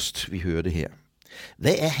Frost, vi hørte her.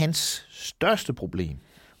 Hvad er hans største problem?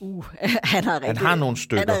 Han har nogle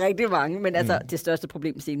stykker. Han har rigtig mange, men altså det største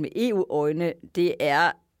problem set med EU-øjne, det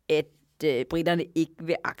er, at briterne ikke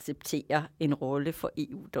vil acceptere en rolle for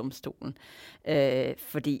EU-domstolen.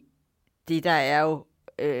 Fordi det der er jo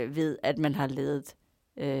ved, at man har ladet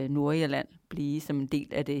Nordirland blive som en del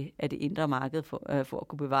af det indre marked for at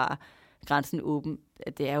kunne bevare grænsen åben,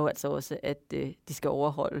 det er jo altså også, at de skal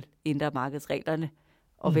overholde indre markedsreglerne.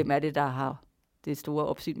 Og hvem er det, der har det store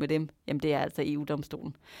opsyn med dem? Jamen, det er altså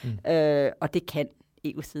EU-domstolen. Og det kan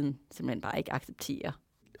EU-siden simpelthen bare ikke acceptere.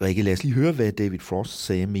 Rikke, lad os lige høre, hvad David Frost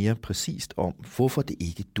sagde mere præcist om, hvorfor det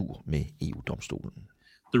ikke dur med EU-domstolen.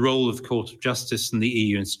 The role of the Court of Justice and the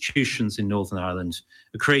EU institutions in Northern Ireland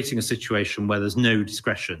are creating a situation where there's no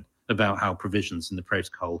discretion about how provisions in the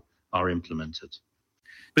protocol are implemented.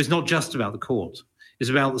 But it's not just about the court.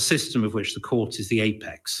 It's about the system of which the court is the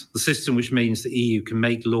apex, the system which means the EU can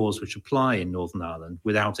make laws which apply in Northern Ireland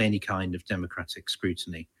without any kind of democratic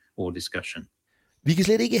scrutiny or discussion. Vi kan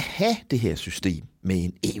slet ikke have det her system med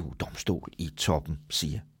en EU-domstol i toppen,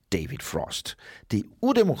 siger David Frost. Det er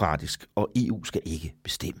udemokratisk, og EU skal ikke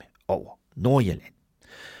bestemme over Nordirland.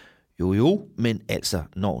 Jo, men altså,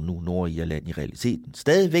 når nu Nordirland i realiteten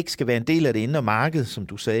stadigvæk skal være en del af det indre marked, som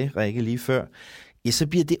du sagde, Rikke, lige før, så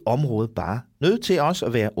bliver det område bare nødt til også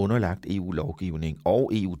at være underlagt EU-lovgivning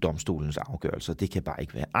og EU-domstolens afgørelser. Det kan bare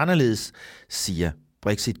ikke være anderledes, siger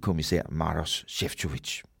Brexit-kommissær Maros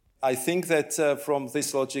Šefčovič. I think that from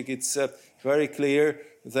this logic, it's very clear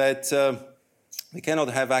that we cannot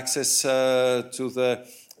have access to the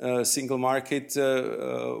single market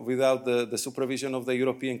without the supervision of the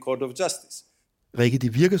European Court of Justice. Rikke,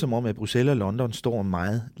 det virker som om, at Bruxelles og London står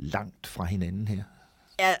meget langt fra hinanden her.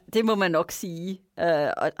 Ja, det må man nok sige.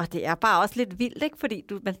 Og det er bare også lidt vildt, ikke? Fordi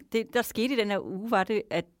det, der skete i den her uge,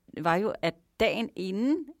 var jo, at dagen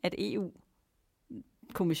inden, at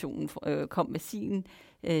EU-kommissionen kom med sin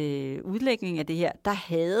udlægning af det her, der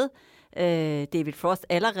havde David Frost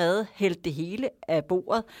allerede hældt det hele af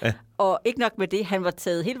bordet. Ja. Og ikke nok med det, han var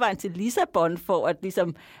taget hele vejen til Lissabon for at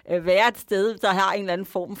ligesom være et sted, der har en eller anden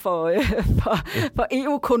form for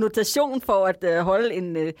EU-konnotation for at holde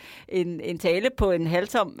en tale på en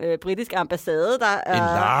halvtom britisk ambassade. En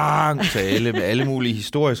lang tale med alle mulige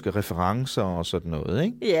historiske referencer og sådan noget,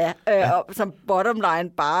 ikke? Ja, og som bottom line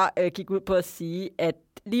bare gik ud på at sige, at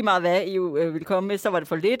lige meget hvad EU ville komme med, så var det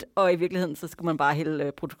for lidt, og i virkeligheden, så skulle man bare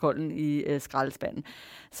hælde protokollen i skraldespanden.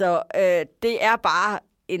 Så det er bare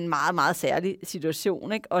en meget, meget særlig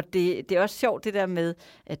situation, ikke? Og det er også sjovt det der med,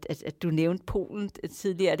 at du nævnte Polen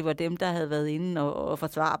tidligere, det var dem, der havde været inde og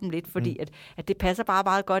forsvare dem lidt, fordi at det passer bare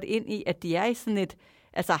meget godt ind i, at de er i sådan et,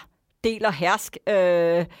 altså del og hersk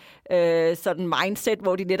sådan mindset,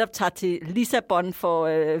 hvor de netop tager til Lissabon for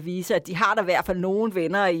at vise, at de har der i hvert fald nogle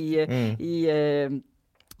venner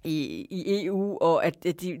i EU, og at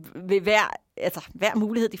de ved hver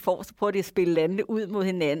mulighed, de får, så prøver de at spille landene ud mod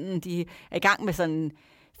hinanden. De er i gang med sådan en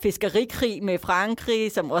fiskerikrig med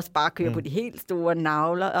Frankrig, som også bare kører på de helt store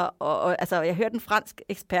navler. Og altså, jeg hørte en fransk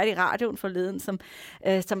ekspert i radioen forleden, som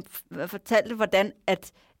fortalte, hvordan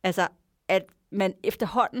at man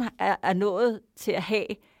efterhånden er nået til at have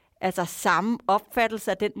samme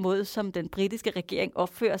opfattelse af den måde, som den britiske regering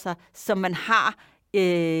opfører sig, som man har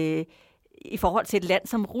i forhold til et land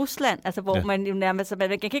som Rusland, altså hvor man jo nærmest,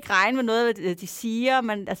 man kan ikke regne med noget, de siger,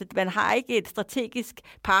 man har ikke et strategisk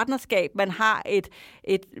partnerskab, man har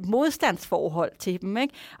et modstandsforhold til dem,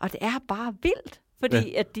 ikke? Og det er bare vildt.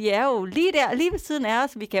 Fordi at de er jo lige ved siden af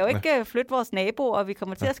os. Vi kan jo ikke flytte vores naboer, og vi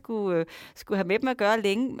kommer til at skulle have med dem at gøre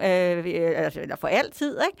længe, eller for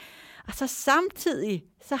altid, ikke? Og så samtidig,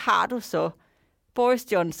 så har du så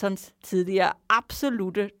Boris Johnsons tidligere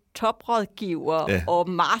absolute toprådgiver og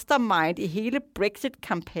mastermind i hele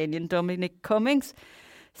Brexit-kampagnen, Dominic Cummings,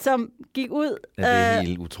 som gik ud det er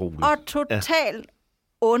helt utroligt. Og totalt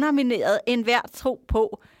underminerede enhver tro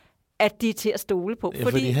på, at de er til at stole på. Ja,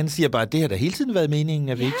 fordi han siger bare, at det har da hele tiden været meningen,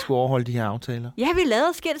 at vi ikke skulle overholde de her aftaler. Ja, vi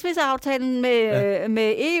lavede skilsmisseaftalen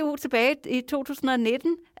med EU tilbage i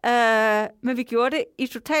 2019, men vi gjorde det i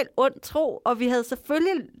totalt ond tro, og vi havde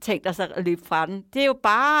selvfølgelig tænkt os at løbe fra den. Det er jo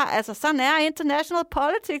bare, sådan er international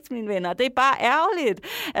politics, mine venner. Det er bare ærgerligt.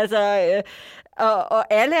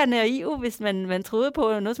 Og alle er naive, hvis man troede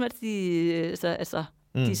på noget, som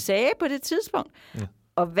de sagde på det tidspunkt. Ja.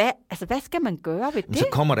 Og hvad skal man gøre ved det? Men så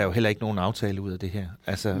kommer der jo heller ikke nogen aftale ud af det her.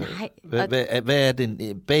 Hvad er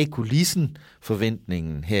den bag kulissen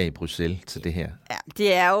forventningen her i Bruxelles til det her? Ja,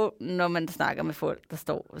 det er jo, når man snakker med folk, der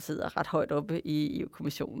står og sidder ret højt oppe i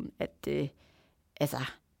EU-kommissionen, at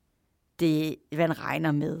man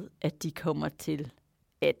regner med, at de kommer til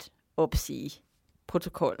at opsige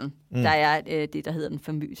protokollen. Der er det, der hedder den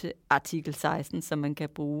famøse artikel 16, som man kan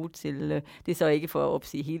bruge til, det er så ikke for at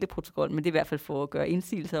opsige hele protokollen, men det er i hvert fald for at gøre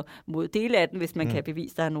indsigelser mod dele af den, hvis man kan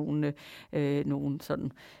bevise, der er nogen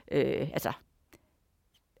sådan,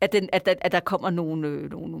 at der kommer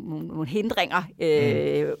nogle hindringer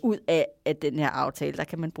ud af den her aftale. Der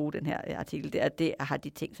kan man bruge den her artikel der, det har de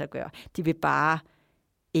tænkt sig at gøre. De vil bare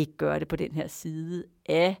ikke gøre det på den her side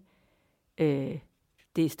af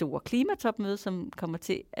det store klimatopmøde, som kommer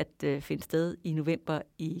til at finde sted i november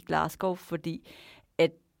i Glasgow, fordi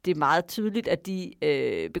at det er meget tydeligt, at de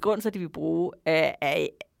begrundelser, de vil bruge, er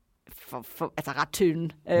ret tynde.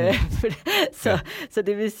 Så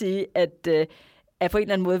det vil sige, at på en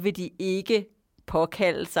eller anden måde vil de ikke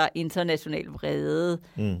påkalde sig international vrede,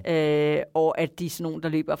 og at de er sådan nogen, der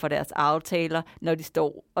løber fra deres aftaler, når de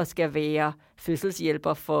står og skal være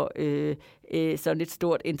fødselshjælper for sådan et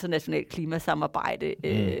stort internationalt klimasamarbejde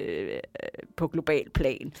på global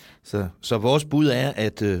plan. Så vores bud er,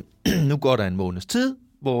 at nu går der en måneds tid,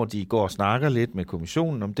 hvor de går og snakker lidt med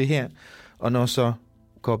kommissionen om det her, og når så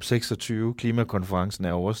COP26, klimakonferencen,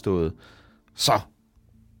 er overstået, så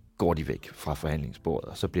går de væk fra forhandlingsbordet,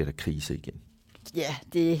 og så bliver der krise igen. Ja,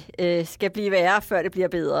 det skal blive værre, før det bliver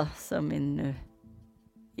bedre, som en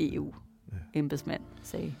EU-embedsmand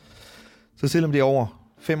sagde. Så selvom det er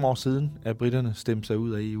over 5 år siden, at britterne stemte sig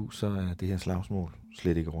ud af EU, så er det her slagsmål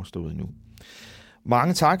slet ikke overstået endnu.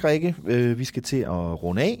 Mange tak, Rikke. Vi skal til at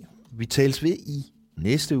runde af. Vi tales ved i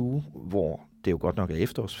næste uge, hvor det jo godt nok er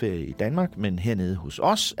efterårsferie i Danmark, men hernede hos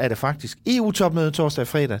os er der faktisk EU-topmøde torsdag og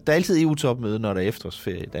fredag. Der er altid EU-topmøde, når der er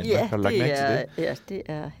efterårsferie i Danmark. Ja, har du lagt mærke til det? Ja, det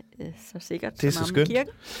er så sikkert. Det er så skønt.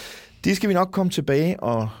 Det skal vi nok komme tilbage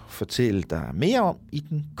og fortælle dig mere om i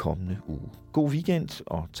den kommende uge. God weekend,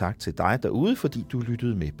 og tak til dig derude, fordi du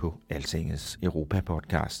lyttede med på Altingets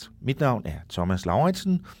Europa-podcast. Mit navn er Thomas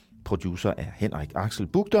Lauritsen, producer er Henrik Axel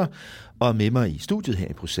Bugter, og med mig i studiet her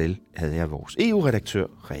i Bruxelles havde jeg vores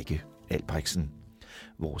EU-redaktør Rikke Albrechtsen.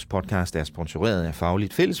 Vores podcast er sponsoreret af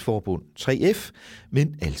Fagligt Fællesforbund 3F,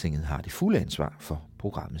 men Altinget har det fulde ansvar for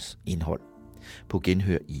programmets indhold. På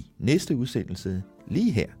genhør i næste udsendelse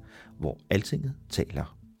lige her, hvor Altinget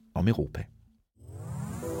taler om Europa.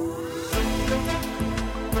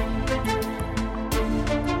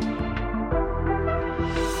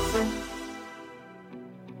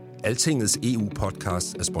 Altingets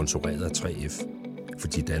EU-podcast er sponsoreret af 3F.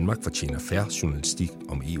 fordi Danmark fortjener fair journalistik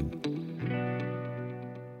om EU.